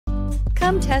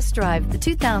Come test drive the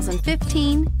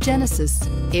 2015 Genesis.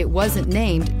 It wasn't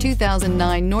named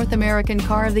 2009 North American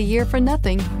Car of the Year for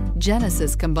nothing.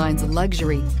 Genesis combines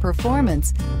luxury,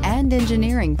 performance, and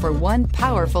engineering for one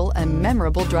powerful and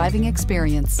memorable driving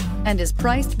experience, and is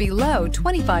priced below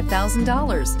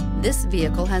 $25,000. This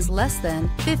vehicle has less than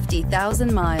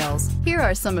 50,000 miles. Here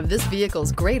are some of this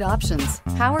vehicle's great options: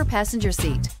 power passenger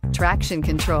seat, traction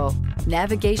control,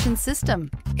 navigation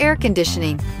system, air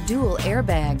conditioning, dual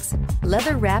airbags,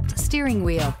 leather-wrapped steering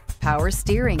wheel, power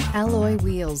steering, alloy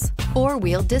wheels,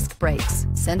 four-wheel disc brakes,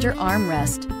 center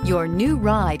armrest. Your new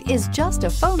ride is just a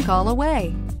phone call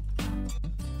away.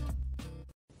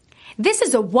 This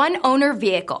is a one-owner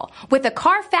vehicle with a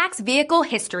CARFAX Vehicle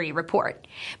History Report.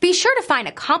 Be sure to find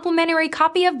a complimentary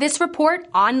copy of this report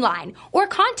online or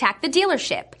contact the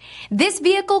dealership. This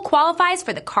vehicle qualifies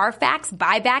for the CARFAX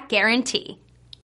Buyback Guarantee.